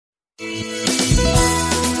Weather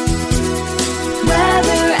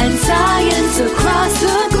and science across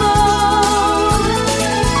the globe.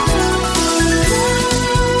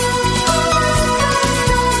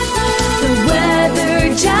 The Weather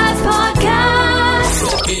Jazz Podcast.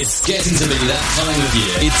 It's getting to be that time of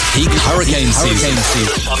year. It's peak hurricane season.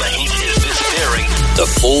 Summer heat is disappearing. The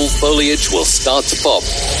fall foliage will start to pop.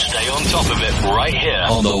 Stay on top of it right here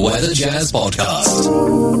on the Weather Jazz Podcast.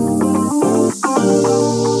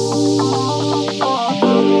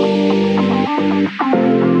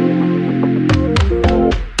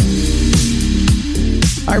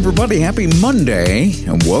 Hi, everybody. Happy Monday,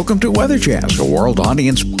 and welcome to Weather Jazz, a world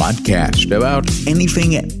audience podcast about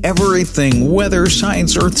anything and everything, weather,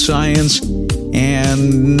 science, earth science,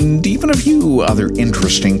 and even a few other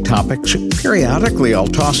interesting topics. Periodically, I'll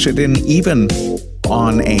toss it in even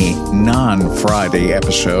on a non-Friday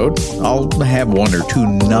episode. I'll have one or two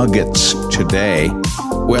nuggets today.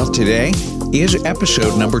 Well, today is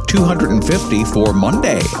episode number 250 for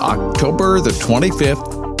Monday, October the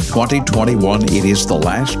 25th, 2021. It is the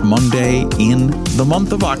last Monday in the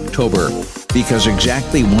month of October, because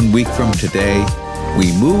exactly 1 week from today,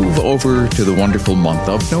 we move over to the wonderful month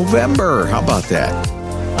of November. How about that?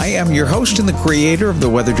 I am your host and the creator of the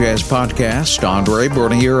Weather Jazz Podcast, Andre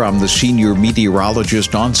Bernier. I'm the senior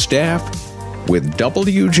meteorologist on staff with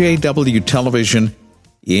WJW Television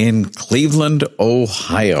in Cleveland,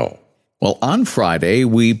 Ohio. Well, on Friday,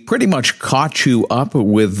 we pretty much caught you up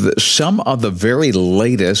with some of the very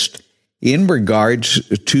latest in regards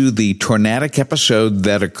to the tornadic episode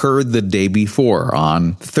that occurred the day before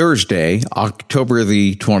on Thursday, October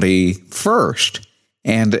the 21st.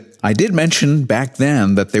 And I did mention back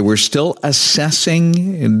then that they were still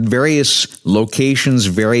assessing in various locations,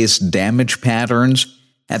 various damage patterns.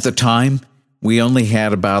 At the time, we only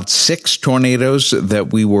had about 6 tornadoes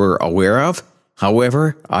that we were aware of.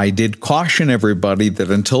 However, I did caution everybody that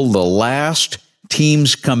until the last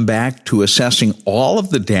teams come back to assessing all of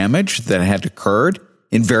the damage that had occurred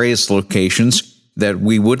in various locations, that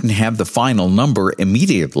we wouldn't have the final number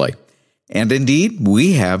immediately. And indeed,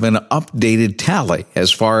 we have an updated tally as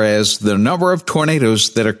far as the number of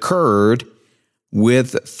tornadoes that occurred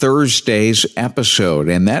with Thursday's episode,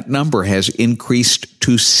 and that number has increased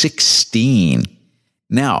to 16.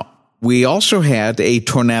 Now, we also had a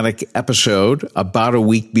tornadic episode about a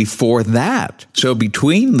week before that. So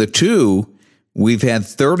between the two, we've had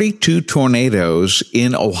 32 tornadoes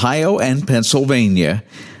in Ohio and Pennsylvania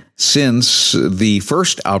since the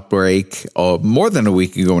first outbreak more than a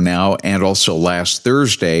week ago now, and also last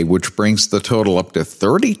Thursday, which brings the total up to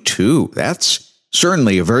 32. That's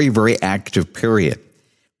certainly a very, very active period.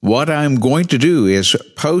 What I'm going to do is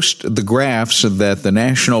post the graphs that the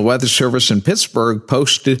National Weather Service in Pittsburgh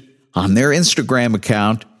posted on their Instagram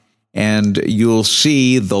account, and you'll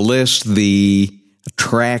see the list, the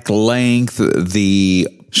track length, the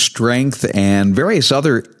strength, and various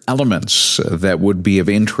other elements that would be of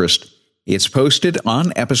interest. It's posted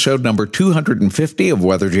on episode number 250 of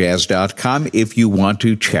weatherjazz.com if you want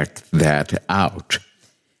to check that out.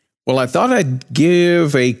 Well, I thought I'd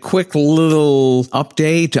give a quick little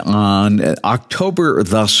update on October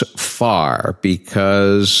thus far,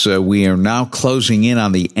 because we are now closing in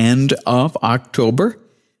on the end of October.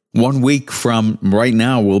 1 week from right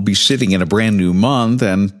now, we'll be sitting in a brand new month,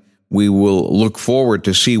 and we will look forward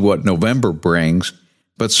to see what November brings.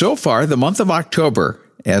 But so far, the month of October,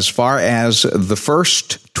 as far as the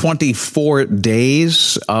first 24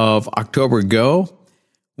 days of October go,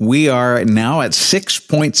 we are now at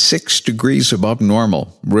 6.6 degrees above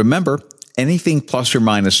normal. Remember, anything plus or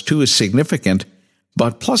minus 2 is significant,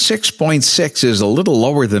 but plus 6.6 is a little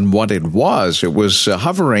lower than what it was. It was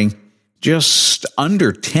hovering just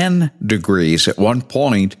under 10 degrees at one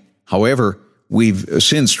point. However, we've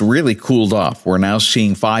since really cooled off. We're now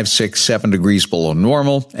seeing 5, 6, 7 degrees below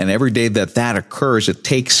normal, and every day that occurs, it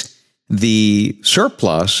takes the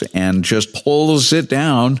surplus and just pulls it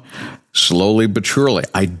down slowly but surely.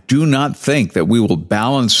 I do not think that we will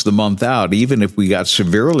balance the month out, even if we got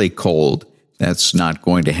severely cold. That's not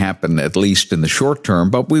going to happen, at least in the short term,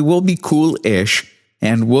 but we will be cool-ish,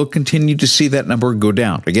 and we'll continue to see that number go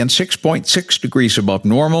down. Again, 6.6 degrees above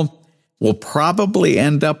normal. We'll probably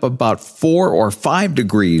end up about 4 or 5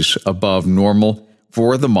 degrees above normal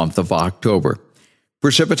for the month of October.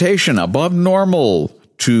 Precipitation above normal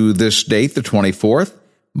to this date, the 24th,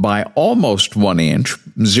 by almost 1 inch,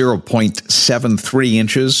 0.73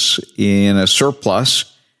 inches in a surplus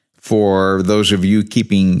for those of you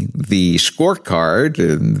keeping the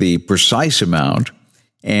scorecard, the precise amount.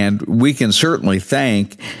 And we can certainly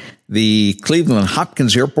thank the Cleveland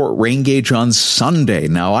Hopkins Airport rain gauge on Sunday.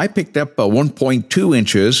 Now, I picked up 1.2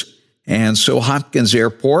 inches And so Hopkins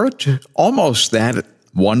Airport, almost that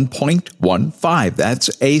 1.15. That's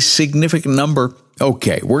a significant number.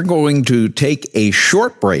 Okay, we're going to take a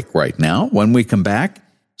short break right now. When we come back,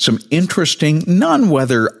 some interesting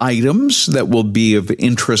non-weather items that will be of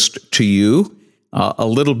interest to you. A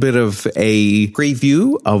little bit of a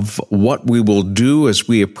preview of what we will do as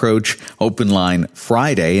we approach Open Line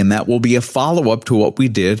Friday, and that will be a follow-up to what we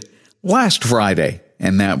did last Friday,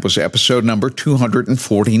 and that was episode number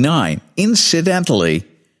 249. Incidentally,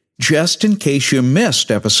 just in case you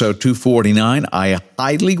missed episode 249, I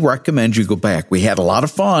highly recommend you go back. We had a lot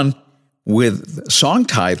of fun with song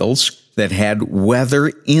titles that had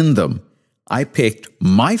weather in them. I picked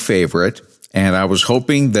my favorite, and I was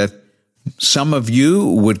hoping that some of you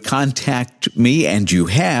would contact me, and you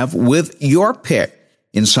have, with your pick.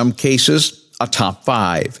 In some cases, a top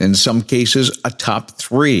 5. In some cases, a top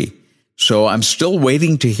 3. So I'm still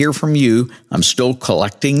waiting to hear from you. I'm still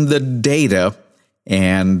collecting the data.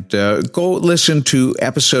 And go listen to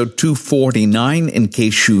episode 249 in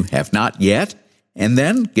case you have not yet. And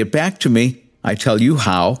then get back to me. I tell you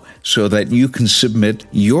how, so that you can submit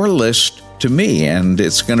your list to me. And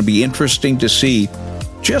it's going to be interesting to see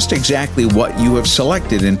just exactly what you have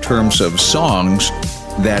selected in terms of songs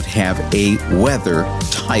that have a weather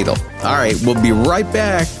title. All right, we'll be right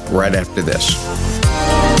back right after this.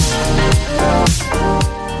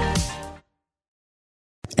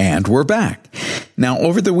 And we're back. Now,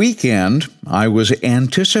 over the weekend, I was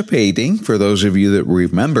anticipating, for those of you that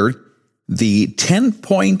remembered, the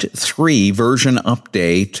 10.3 version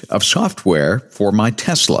update of software for my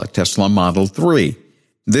Tesla Model 3.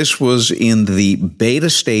 This was in the beta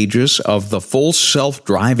stages of the full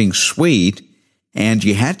self-driving suite, and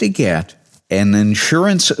you had to get an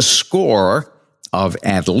insurance score of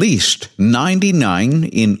at least 99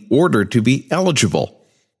 in order to be eligible.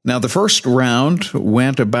 Now, the first round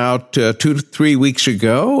went about 2 to 3 weeks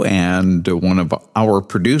ago, and one of our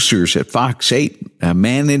producers at Fox 8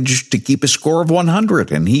 managed to keep a score of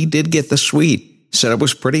 100, and he did get the suite. Said it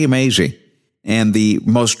was pretty amazing. And the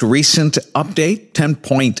most recent update,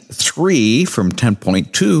 10.3 from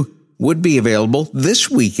 10.2, would be available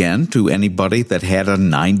this weekend to anybody that had a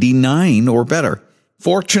 99 or better.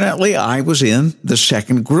 Fortunately, I was in the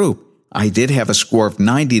second group. I did have a score of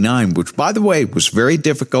 99, which, by the way, was very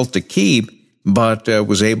difficult to keep, but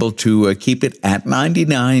was able to keep it at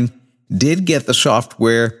 99, did get the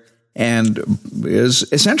software, and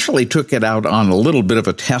essentially took it out on a little bit of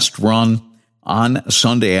a test run on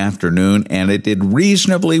Sunday afternoon, and it did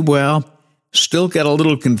reasonably well. Still get a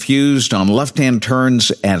little confused on left-hand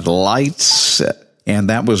turns and lights, and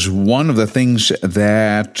that was one of the things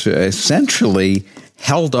that essentially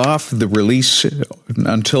held off the release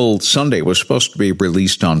until Sunday. It was supposed to be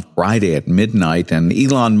released on Friday at midnight, and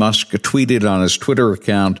Elon Musk tweeted on his Twitter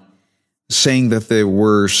account saying that there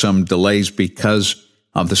were some delays because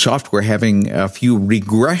of the software having a few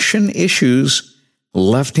regression issues,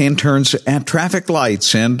 left-hand turns at traffic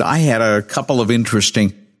lights, and I had a couple of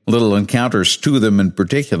interesting little encounters, 2 of them in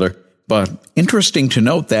particular. But interesting to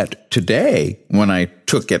note that today, when I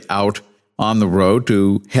took it out on the road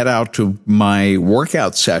to head out to my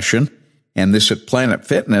workout session, and this at Planet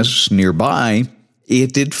Fitness nearby,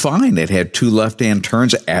 it did fine. It had 2 left-hand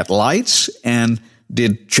turns at lights and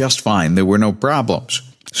did just fine. There were no problems.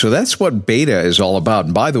 So that's what beta is all about.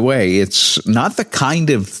 And by the way, it's not the kind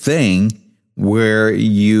of thing where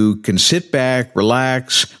you can sit back,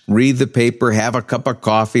 relax, read the paper, have a cup of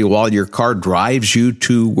coffee while your car drives you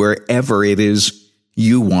to wherever it is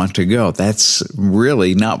you want to go. That's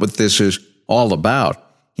really not what this is all about.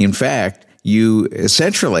 In fact, you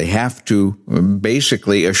essentially have to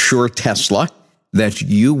basically assure Tesla that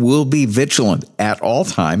you will be vigilant at all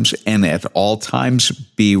times, and at all times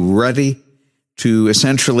be ready to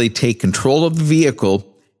essentially take control of the vehicle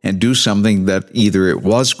and do something that either it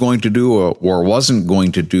was going to do or wasn't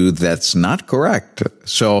going to do that's not correct.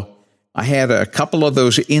 So I had a couple of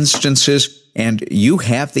those instances, and you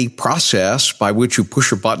have the process by which you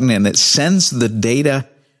push a button and it sends the data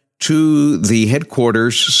to the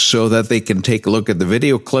headquarters so that they can take a look at the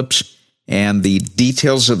video clips and the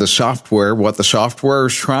details of the software, what the software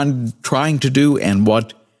is trying to do and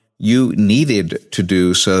what you needed to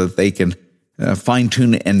do so that they can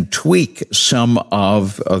fine-tune and tweak some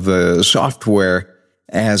of the software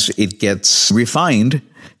as it gets refined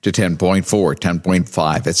to 10.4,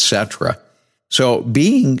 10.5, etc. So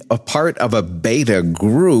being a part of a beta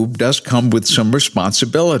group does come with some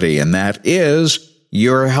responsibility, and that is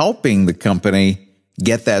you're helping the company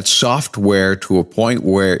get that software to a point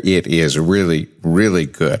where it is really, really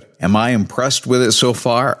good. Am I impressed with it so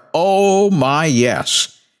far? Oh my,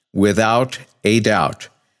 yes, without a doubt.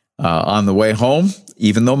 on the way home.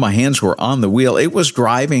 Even though my hands were on the wheel, it was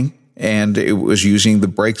driving and it was using the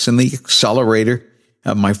brakes and the accelerator.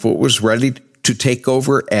 My foot was ready to take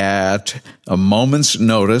over at a moment's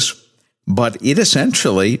notice, but it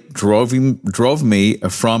essentially drove me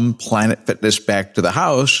from Planet Fitness back to the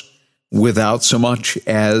house without so much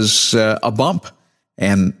as a bump.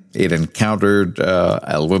 And it encountered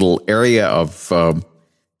a little area of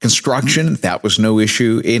construction. That was no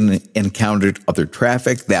issue. It encountered other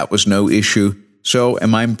traffic. That was no issue. So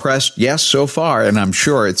am I impressed? Yes, so far. And I'm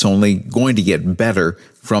sure it's only going to get better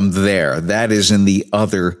from there. That is in the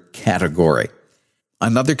other category.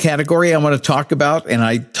 Another category I want to talk about, and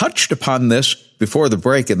I touched upon this before the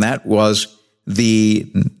break, and that was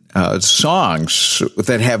the songs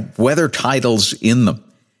that have weather titles in them.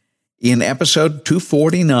 In episode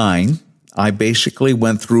 249, I basically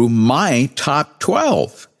went through my top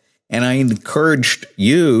 12, and I encouraged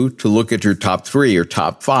you to look at your top 3 or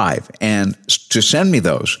top 5 and to send me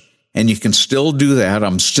those. And you can still do that.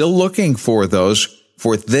 I'm still looking for those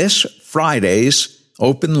for this Friday's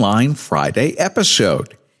Open Line Friday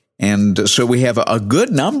episode. And so we have a good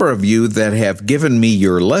number of you that have given me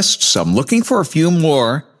your lists. I'm looking for a few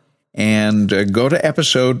more. And go to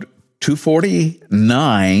episode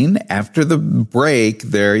 249. After the break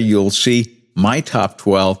there, you'll see my top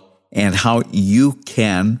 12 and how you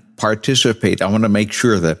can participate. I want to make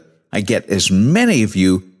sure that I get as many of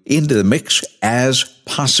you into the mix as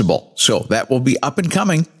possible. So that will be up and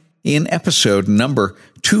coming in episode number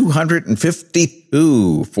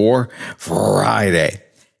 252 for Friday.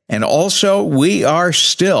 And also, we are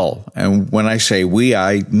still, and when I say we,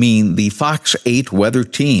 I mean the Fox 8 weather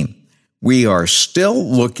team. We are still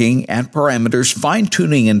looking at parameters,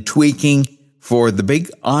 fine-tuning and tweaking for the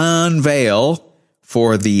big unveil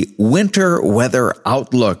for the winter weather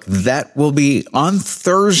outlook. That will be on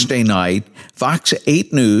Thursday night, Fox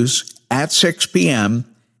 8 News at 6 p.m.,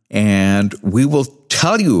 and we will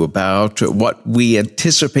tell you about what we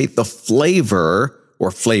anticipate the flavor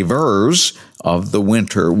or flavors of the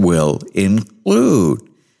winter will include.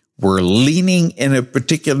 We're leaning in a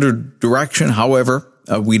particular direction. However,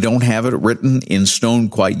 we don't have it written in stone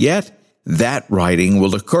quite yet. That writing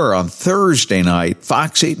will occur on Thursday night,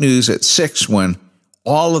 Fox 8 News at 6, when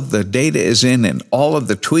all of the data is in and all of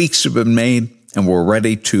the tweaks have been made, and we're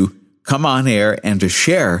ready to come on air and to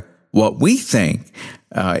share what we think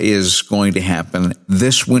is going to happen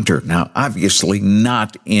this winter. Now, obviously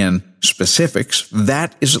not in specifics.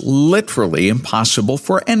 That is literally impossible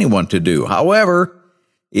for anyone to do. However,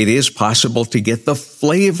 it is possible to get the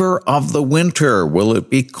flavor of the winter. Will it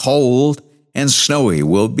be cold and snowy?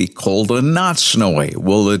 Will it be cold and not snowy?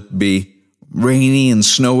 Will it be rainy and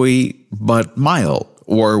snowy but mild?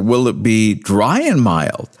 Or will it be dry and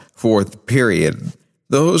mild for the period?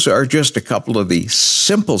 Those are just a couple of the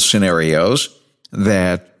simple scenarios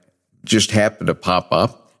that just happen to pop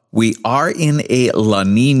up. We are in a La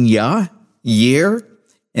Niña year,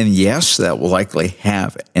 and yes, that will likely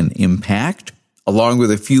have an impact, along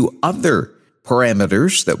with a few other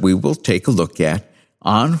parameters that we will take a look at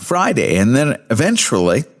on Friday. And then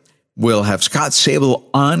eventually, we'll have Scott Sable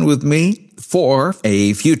on with me for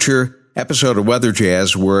a future episode of Weather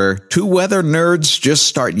Jazz where two weather nerds just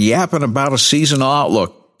start yapping about a seasonal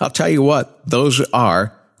outlook. I'll tell you what, those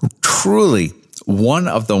are truly one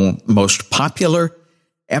of the most popular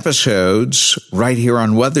episodes right here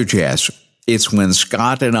on Weather Jazz. It's when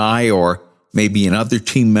Scott and I, or maybe another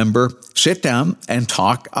team member, sit down and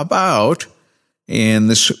talk about, in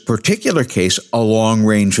this particular case, a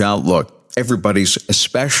long-range outlook. Everybody's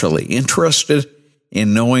especially interested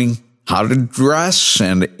in knowing how to dress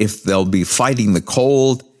and if they'll be fighting the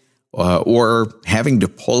cold or having to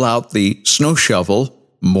pull out the snow shovel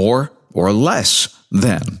more or less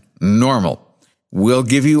than normal. We'll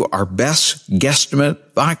give you our best guesstimate,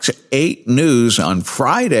 Fox 8 News on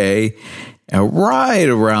Friday, right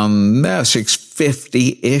around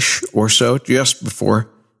 6:50-ish or so, just before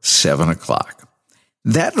 7 o'clock.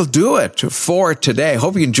 That'll do it for today.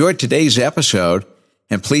 Hope you enjoyed today's episode.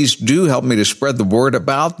 And please do help me to spread the word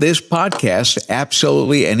about this podcast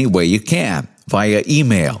absolutely any way you can, via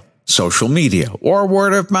email, social media, or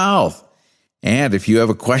word of mouth. And if you have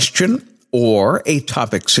a question or a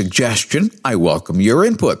topic suggestion, I welcome your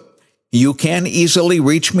input. You can easily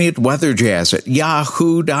reach me at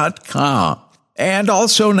weatherjazz@yahoo.com. And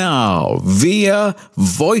also now via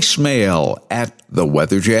voicemail at the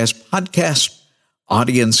Weather Jazz Podcast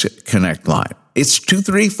Audience Connect line. It's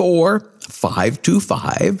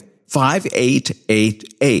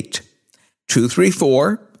 234-525-5888.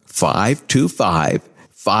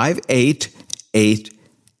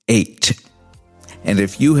 234-525-5888. And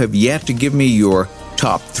if you have yet to give me your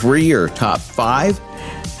top 3 or top 5.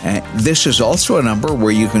 This is also a number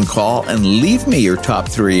where you can call and leave me your top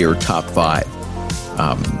 3 or top 5.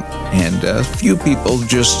 And a few people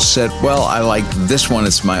just said, well, I like this one.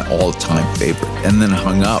 It's my all-time favorite, and then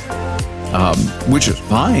hung up, which is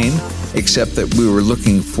fine, except that we were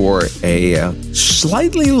looking for a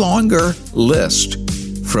slightly longer list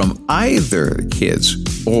from either the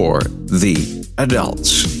kids or the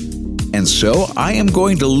adults. And so I am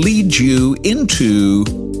going to lead you into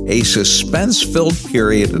a suspense-filled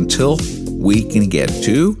period until we can get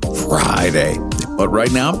to Friday. But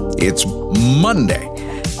right now, it's Monday.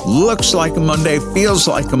 Looks like a Monday, feels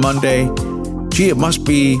like a Monday. Gee, it must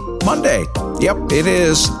be Monday. Yep, it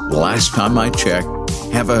is. Last time I checked.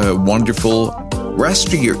 Have a wonderful rest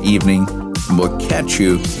of your evening, and we'll catch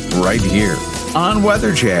you right here on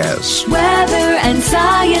Weather Jazz. Weather and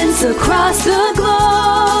science across the globe.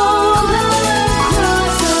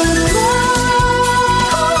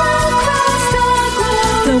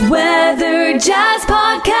 The Weather Jazz Podcast.